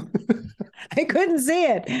shirt. I couldn't see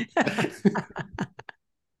it.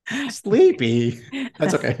 Sleepy.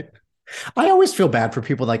 That's okay. I always feel bad for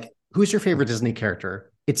people like, who's your favorite Disney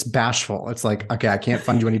character? It's Bashful. It's like, okay, I can't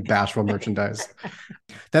find you any Bashful merchandise.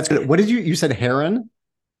 That's good. What did you said Heron?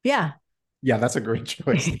 Yeah. Yeah, that's a great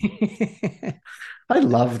choice. I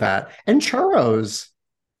love that. And churros.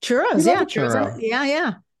 Churros, yeah. Churro.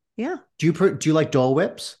 Yeah. Do you like Dole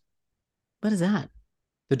Whips? What is that?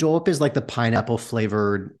 The Dole Whip is like the pineapple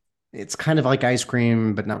flavored. It's kind of like ice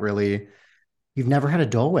cream, but not really. You've never had a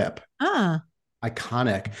Dole Whip?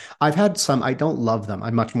 Iconic. I've had some. I don't love them.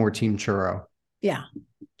 I'm much more team churro. Yeah.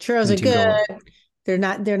 Churros are good.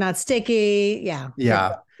 They're not sticky. Yeah.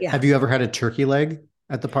 Have you ever had a turkey leg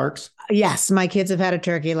at the parks? Yes. My kids have had a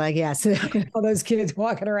turkey leg. Yes. All those kids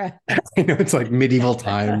walking around. I know, it's like medieval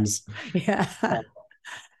times. Yeah.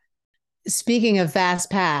 Speaking of Fast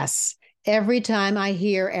Pass, every time I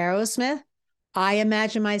hear Aerosmith, I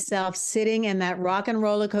imagine myself sitting in that rock and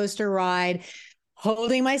roller coaster ride,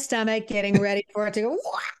 holding my stomach, getting ready for it to go.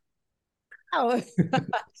 Oh,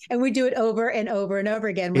 and we do it over and over and over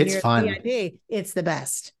again. When It's you're fun. at VIP, it's the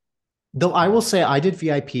best. Though I will say I did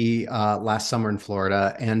VIP last summer in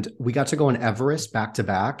Florida, and we got to go on Everest back to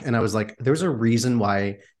back. And I was like, there's a reason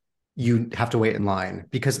why you have to wait in line,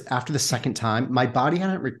 because after the second time, my body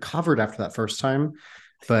hadn't recovered after that first time.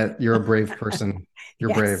 But you're a brave person.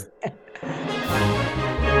 You're brave.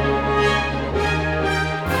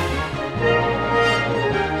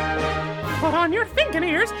 Put on your thinking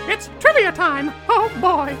ears. It's trivia time. Oh,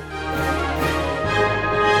 boy.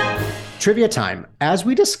 Trivia time. As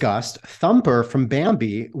we discussed, Thumper from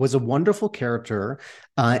Bambi was a wonderful character.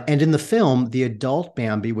 And in the film, the adult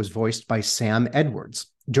Bambi was voiced by Sam Edwards.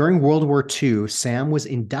 During World War II, Sam was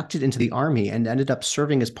inducted into the army and ended up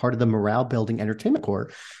serving as part of the Morale Building Entertainment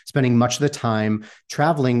Corps, spending much of the time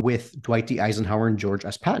traveling with Dwight D. Eisenhower and George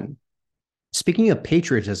S. Patton. Speaking of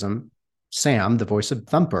patriotism, Sam, the voice of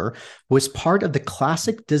Thumper, was part of the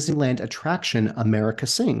classic Disneyland attraction America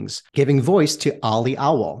Sings, giving voice to Ollie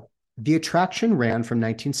Owl. The attraction ran from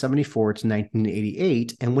 1974 to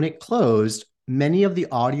 1988, and when it closed, many of the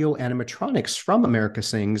audio animatronics from America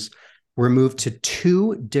Sings were moved to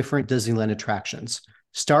two different Disneyland attractions,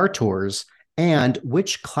 Star Tours and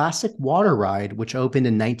Which Classic Water Ride, which opened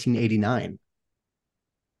in 1989?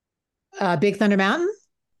 Big Thunder Mountain?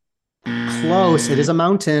 Close. It is a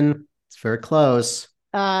mountain. It's very close.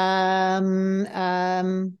 I'll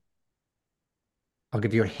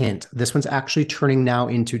give you a hint. This one's actually turning now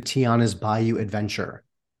into Tiana's Bayou Adventure.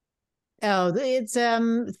 Oh, it's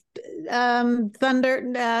Thunder.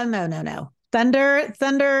 No.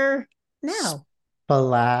 Thunder. No.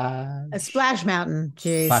 A Splash Mountain.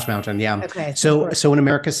 Jeez. Splash Mountain. Yeah. Okay. So when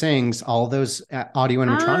America Sings, all those audio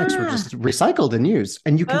animatronics were just recycled and used,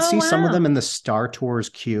 and you can see some of them in the Star Tours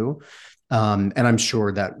queue. And I'm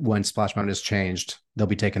sure that when Splash Mountain is changed, they'll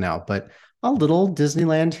be taken out. But a little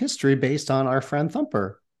Disneyland history based on our friend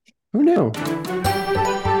Thumper. Who knew?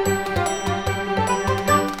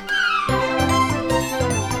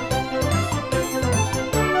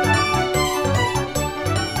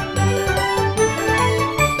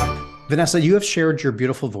 Vanessa, you have shared your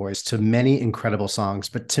beautiful voice to many incredible songs,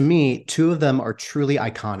 but to me, two of them are truly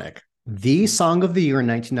iconic. The Song of the Year in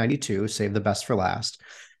 1992, Save the Best for Last,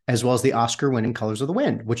 as well as the Oscar-winning Colors of the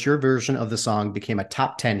Wind, which your version of the song became a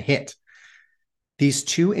top 10 hit. These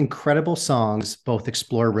two incredible songs both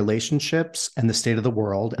explore relationships and the state of the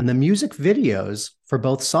world, and the music videos for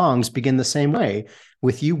both songs begin the same way,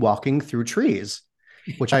 with you walking through trees,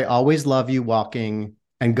 which I always love you walking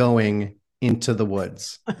and going into the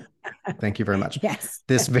woods. Thank you very much. Yes.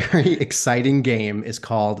 This very exciting game is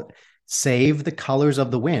called Save the Colors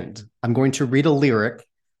of the Wind. I'm going to read a lyric,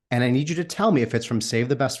 and I need you to tell me if it's from Save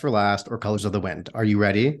the Best for Last or Colors of the Wind. Are you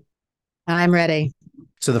ready? I'm ready.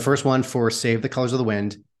 So the first one for Save the Colors of the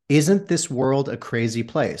Wind, isn't this world a crazy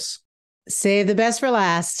place? Save the best for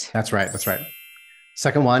last. That's right. That's right.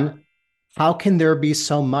 Second one, how can there be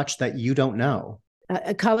so much that you don't know?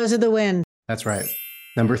 Colors of the Wind. That's right.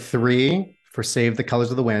 Number 3 for Save the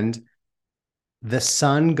Colors of the Wind, the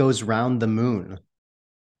sun goes round the moon.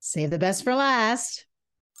 Save the best for last.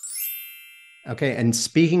 Okay. And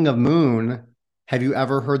speaking of moon, have you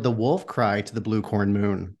ever heard the wolf cry to the blue corn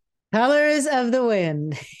moon? Colors of the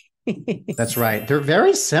Wind. That's right. They're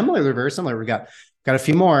very similar. We got a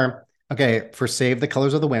few more. Okay. For Save the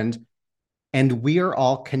Colors of the Wind, and we are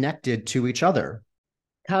all connected to each other.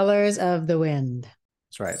 Colors of the Wind.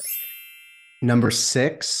 That's right. Number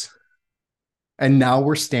 6. And now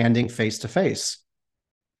we're standing face to face.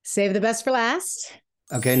 Save the best for last.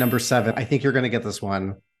 Okay. Number 7. I think you're going to get this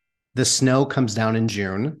one. The snow comes down in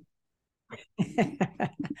June.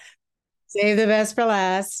 Save the best for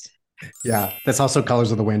last. Yeah. That's also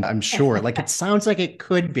Colors of the Wind, I'm sure. Like, it sounds like it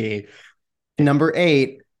could be. Number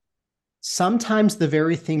 8. Sometimes the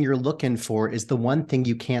very thing you're looking for is the one thing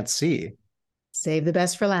you can't see. Save the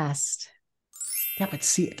best for last. Yeah, but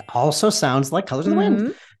see, it also sounds like Colors of the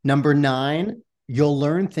Wind. Number 9, you'll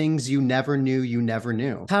learn things you never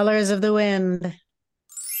knew. Colors of the Wind.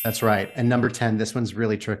 That's right. And number 10, this one's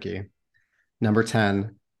really tricky. Number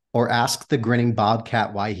 10, or ask the grinning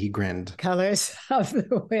bobcat why he grinned. Colors of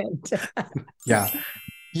the Wind. Yeah.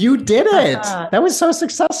 You did it. That was so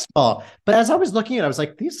successful. But as I was looking at it, I was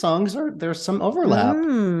like, these songs there's some overlap.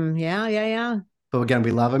 Yeah. But again,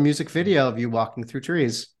 we love a music video of you walking through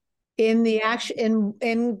trees. In the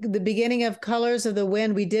in the beginning of Colors of the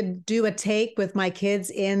Wind, we did do a take with my kids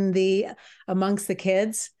amongst the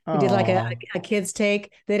kids. We did like a kids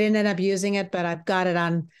take. They didn't end up using it, but I've got it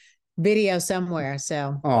on video somewhere.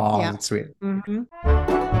 So, yeah, that's sweet. Mm-hmm.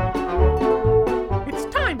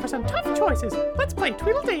 It's time for some tough choices. Let's play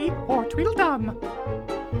Tweedledee or Tweedledum.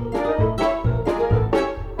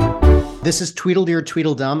 This is Tweedledee or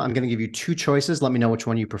Tweedledum. I'm going to give you two choices. Let me know which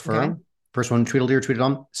one you prefer. Okay. First one, Tweedledee or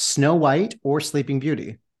Tweedledum. Snow White or Sleeping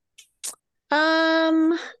Beauty?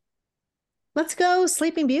 Let's go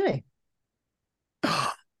Sleeping Beauty.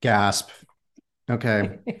 Gasp.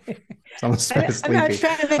 Okay. Someone's sleepy. I'm not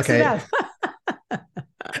trying to mix it up.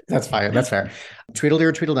 That's fine. That's fair. Tweedledee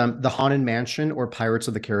or Tweedledum, The Haunted Mansion or Pirates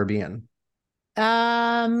of the Caribbean?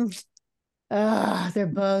 They're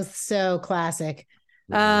both so classic.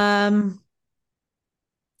 I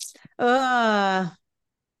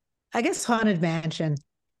guess Haunted Mansion.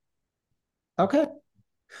 Okay.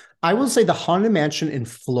 I will say The Haunted Mansion in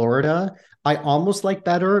Florida, I almost like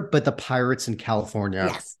better, but the Pirates in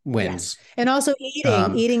California wins. Yes. And also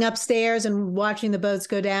eating upstairs and watching the boats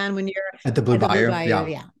go down when you're at the Blue Bayou.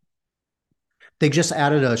 Yeah. They just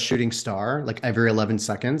added a shooting star like every 11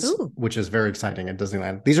 seconds, which is very exciting at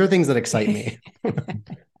Disneyland. These are things that excite me.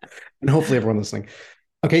 And hopefully everyone listening.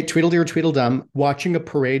 Okay, Tweedledee or Tweedledum, watching a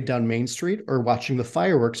parade down Main Street or watching the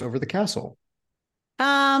fireworks over the castle?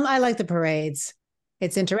 I like the parades.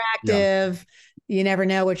 It's interactive. Yeah. You never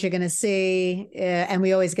know what you're going to see. And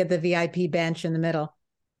we always get the VIP bench in the middle.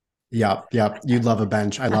 Yep. You'd love a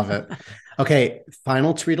bench. I love it. Okay,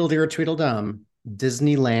 final Tweedledee or Tweedledum,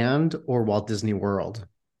 Disneyland or Walt Disney World?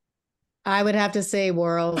 I would have to say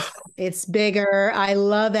World. It's bigger. I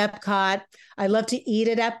love Epcot. I love to eat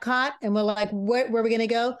at Epcot. And we're like, where are we going to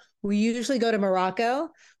go? We usually go to Morocco.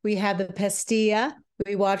 We have the Pastilla.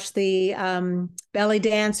 We watch the belly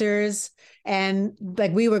dancers. And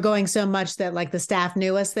like we were going so much that like the staff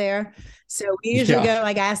knew us there. So we usually go,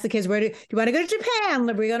 like ask the kids, do you want to go to Japan?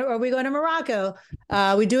 Are we going to Morocco?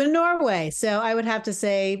 We do it in Norway. So I would have to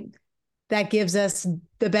say that gives us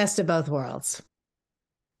the best of both worlds.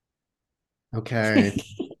 Okay,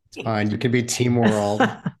 it's fine. You can be Team World.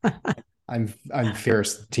 I'm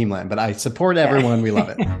fierce Teamland, but I support everyone. We love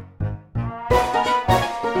it.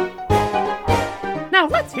 Now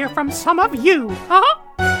let's hear from some of you, huh?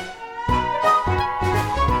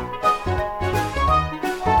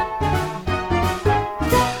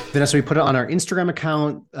 Vanessa, we put it on our Instagram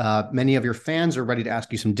account. Many of your fans are ready to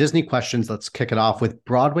ask you some Disney questions. Let's kick it off with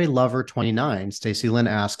Broadway Lover 29. Stacey Lynn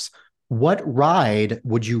asks, what ride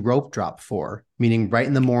would you rope drop for? Meaning right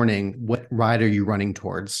in the morning, what ride are you running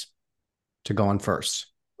towards to go on first?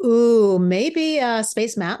 Ooh, maybe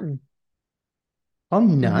Space Mountain. Oh,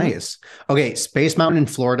 nice. Mm-hmm. Okay, Space Mountain in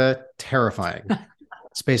Florida, terrifying.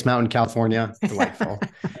 Space Mountain, California, delightful.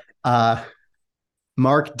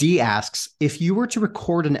 Mark D asks, if you were to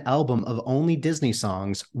record an album of only Disney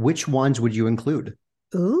songs, which ones would you include?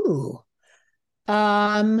 Ooh.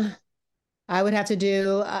 I would have to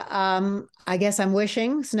do, I guess I'm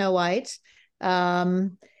wishing Snow White. I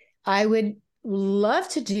would love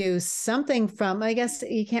to do something from, I guess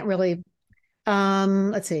you can't really,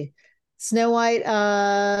 let's see, Snow White,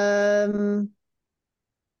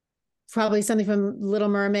 probably something from Little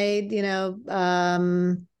Mermaid, you know.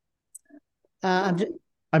 I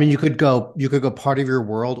mean, you could go Part of Your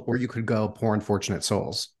World, or you could go Poor Unfortunate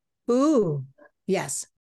Souls. Ooh, yes.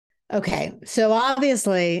 Okay, so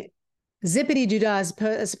obviously, Zippity Doo-Dah is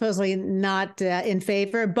supposedly not in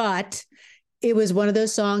favor, but it was one of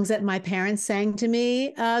those songs that my parents sang to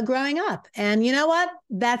me growing up. And you know what?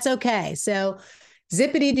 That's okay. So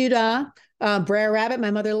Zippity Doo-Dah, Brer Rabbit,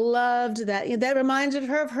 my mother loved that. That reminded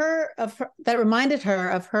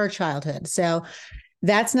her of her childhood. So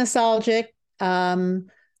that's nostalgic.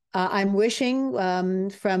 I'm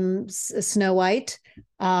wishing from Snow White.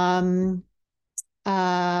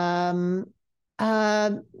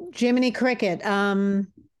 Jiminy Cricket.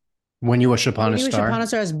 When You Wish Upon a Star. When You Wish Upon a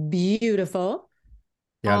Star is beautiful.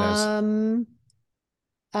 Yeah, it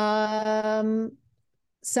is.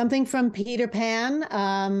 Something from Peter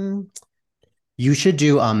Pan. You should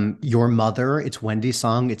do Your Mother. It's Wendy's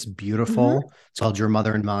song. It's beautiful. Mm-hmm. It's called Your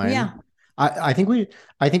Mother and Mine. Yeah. I think we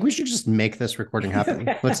should just make this recording happen.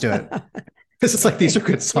 Let's do it. This is like, these are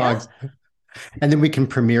good songs. Yeah. And then we can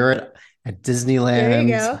premiere it at Disneyland. There you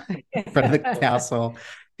go. In front of the castle.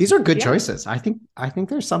 These are good choices. I think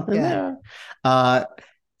there's something there.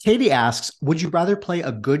 Katie asks, would you rather play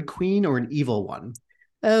a good queen or an evil one?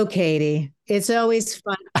 Oh, Katie, it's always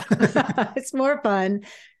fun. It's more fun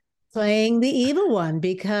playing the evil one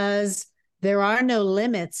because there are no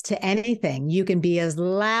limits to anything. You can be as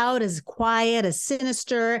loud, as quiet, as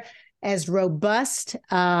sinister, as robust.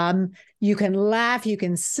 You can laugh, you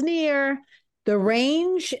can sneer. The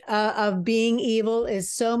range of being evil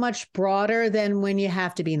is so much broader than when you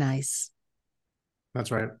have to be nice.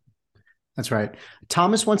 That's right. That's right.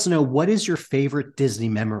 Thomas wants to know, what is your favorite Disney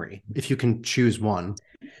memory, if you can choose one?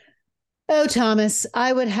 Oh, Thomas,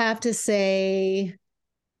 I would have to say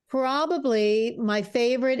Probably my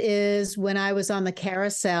favorite is when I was on the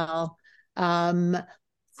carousel, um,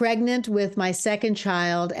 pregnant with my second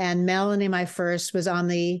child, and Melanie, my first, was on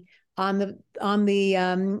the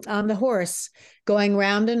horse going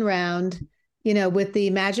round and round, with the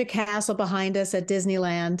Magic Castle behind us at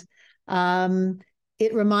Disneyland.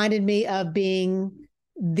 It reminded me of being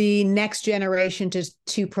the next generation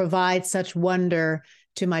to provide such wonder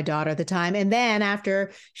to my daughter at the time. And then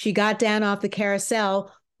after she got down off the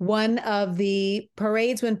carousel, one of the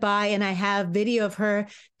parades went by, and I have video of her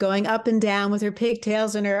going up and down with her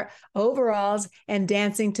pigtails and her overalls and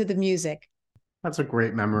dancing to the music. That's a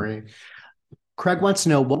great memory. Craig wants to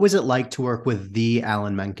know, what was it like to work with the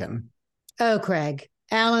Alan Menken? Oh, Craig.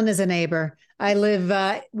 Alan is a neighbor. We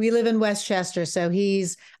live in Westchester, so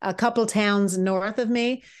he's a couple towns north of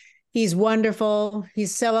me. He's wonderful.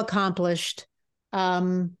 He's so accomplished,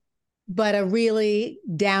 but a really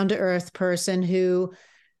down-to-earth person who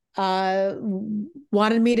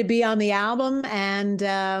wanted me to be on the album, and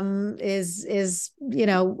is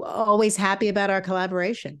always happy about our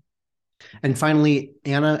collaboration. And finally,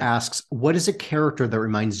 Anna asks, what is a character that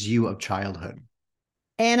reminds you of childhood?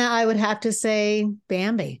 Anna, I would have to say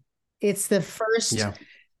Bambi. It's the first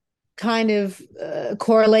kind of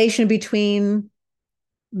correlation between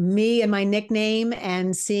me and my nickname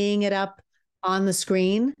and seeing it up on the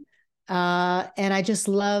screen. And I just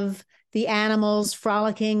love the animals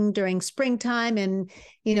frolicking during springtime, and,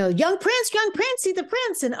 young prince, see the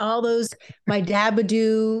prince, and all those. My dad would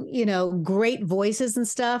do, great voices and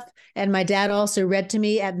stuff. And my dad also read to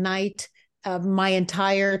me at night my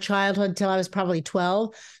entire childhood till I was probably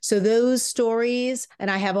 12. So those stories,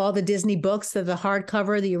 and I have all the Disney books, the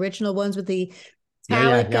hardcover, the original ones with the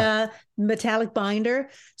metallic binder.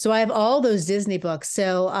 So I have all those Disney books.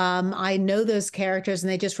 So I know those characters,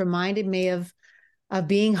 and they just reminded me of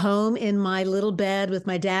being home in my little bed with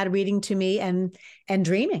my dad reading to me and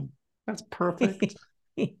dreaming. That's perfect.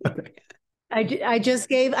 I just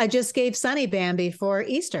gave Sonny Bambi for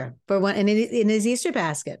Easter in his Easter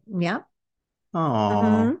basket. Yeah.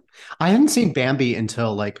 Oh, I hadn't seen Bambi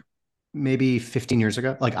until like maybe 15 years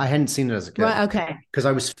ago. Like I hadn't seen it as a kid. Well, okay. Because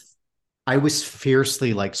I was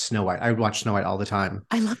fiercely like Snow White. I would watch Snow White all the time.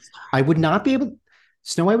 I love. I would not be able.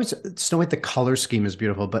 Snow White. The color scheme is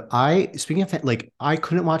beautiful, but speaking of I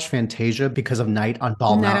couldn't watch Fantasia because of Night on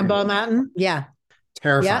Bald Mountain. Night on Bald Mountain. Yeah.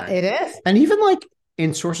 Terrifying. Yeah, it is. And even like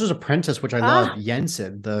in Sorcerer's Apprentice, which I love,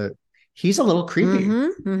 Yensid, he's a little creepy.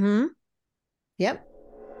 Mm-hmm, mm-hmm. Yep.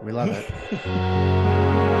 We love it.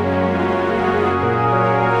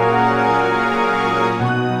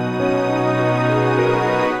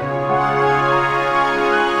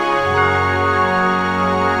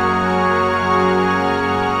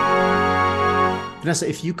 Vanessa,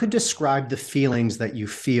 if you could describe the feelings that you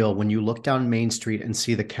feel when you look down Main Street and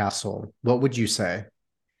see the castle, what would you say?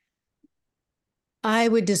 I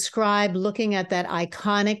would describe looking at that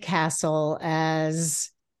iconic castle as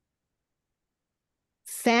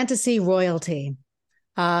fantasy royalty.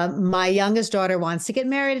 My youngest daughter wants to get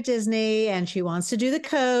married at Disney, and she wants to do the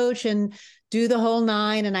coach and do the whole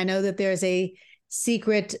nine. And I know that there's a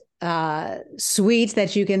secret suite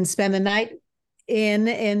that you can spend the night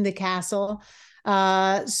in the castle.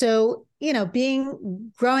 So,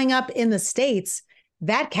 growing up in the States,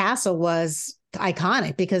 that castle was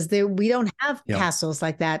iconic because we don't have castles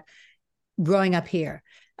like that growing up here.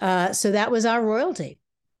 So that was our royalty.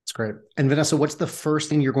 That's great. And Vanessa, what's the first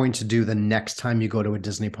thing you're going to do the next time you go to a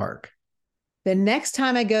Disney park? The next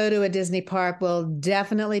time I go to a Disney park will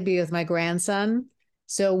definitely be with my grandson.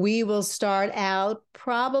 So we will start out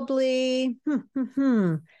probably,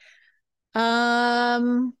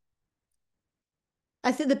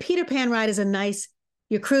 I think the Peter Pan ride is a nice.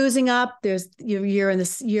 You're cruising up. You're in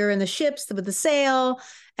the ships with the sail,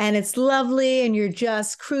 and it's lovely, and you're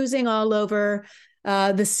just cruising all over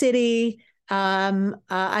the city.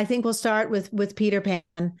 I think we'll start with Peter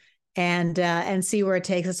Pan and see where it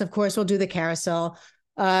takes us. Of course, we'll do the carousel.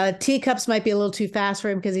 Teacups might be a little too fast for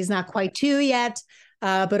him because he's not quite 2 yet.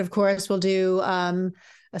 But of course, we'll do A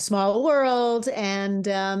Small World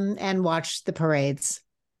and watch the parades.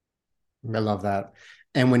 I love that.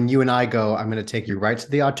 And when you and I go, I'm going to take you right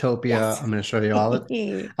to the Autopia. Yes. I'm going to show you all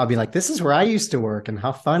it. I'll be like, this is where I used to work and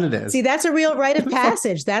how fun it is. See, that's a real rite of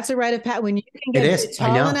passage. That's a rite of passage. When you can get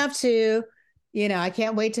tall enough to, I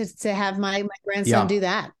can't wait to have my grandson do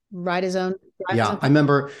that. Ride his own. I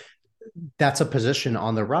remember that's a position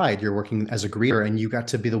on the ride. You're working as a greeter and you got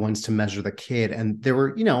to be the ones to measure the kid. And there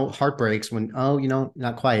were, heartbreaks when,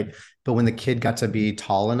 not quite. But when the kid got to be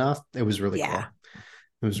tall enough, it was really cool.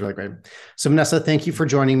 It was really great. So Vanessa, thank you for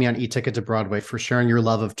joining me on E-Ticket to Broadway, for sharing your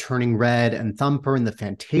love of Turning Red and Thumper and the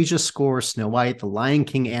Fantasia score, Snow White, The Lion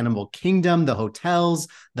King, Animal Kingdom, the hotels,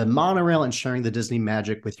 the monorail, and sharing the Disney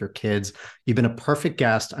magic with your kids. You've been a perfect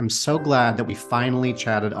guest. I'm so glad that we finally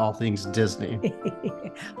chatted all things Disney.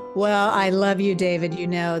 Well, I love you, David. You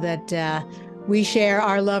know that we share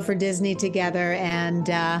our love for Disney together, and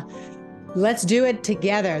let's do it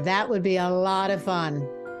together. That would be a lot of fun.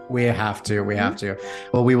 We have to.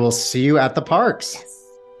 Well, we will see you at the parks. Yes.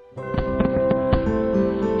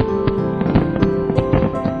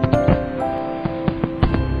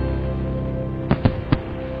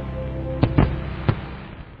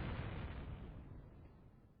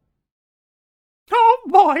 Oh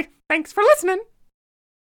boy, thanks for listening.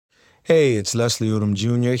 Hey, it's Leslie Odom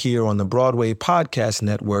Jr. here on the Broadway Podcast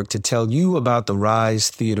Network to tell you about the Rise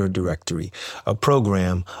Theater Directory, a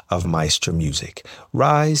program of Maestro Music.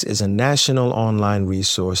 Rise is a national online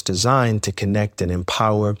resource designed to connect and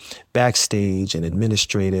empower backstage and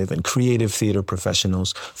administrative and creative theater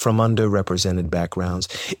professionals from underrepresented backgrounds.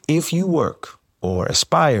 If you work or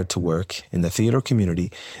aspire to work in the theater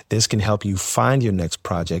community, this can help you find your next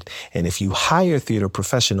project. And if you hire theater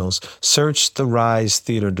professionals, search the Rise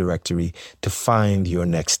Theater Directory to find your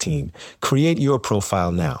next team. Create your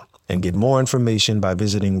profile now and get more information by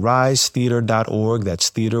visiting risetheater.org. That's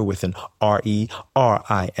theater with an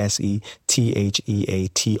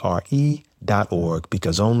risetheatre.org,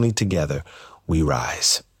 because only together we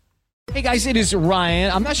rise. Hey guys, it is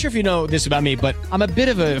Ryan. I'm not sure if you know this about me, but I'm a bit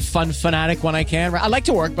of a fun fanatic when I can. I like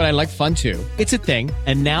to work, but I like fun too. It's a thing.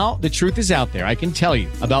 And now the truth is out there. I can tell you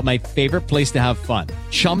about my favorite place to have fun.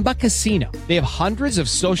 Chumba Casino. They have hundreds of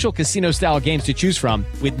social casino style games to choose from,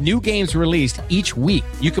 with new games released each week.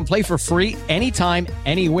 You can play for free anytime,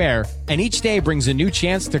 anywhere. And each day brings a new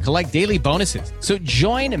chance to collect daily bonuses. So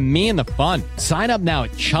join me in the fun. Sign up now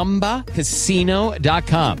at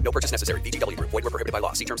ChumbaCasino.com. No purchase necessary. VGW Group. Void where prohibited by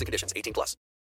law. See terms and conditions. 18+.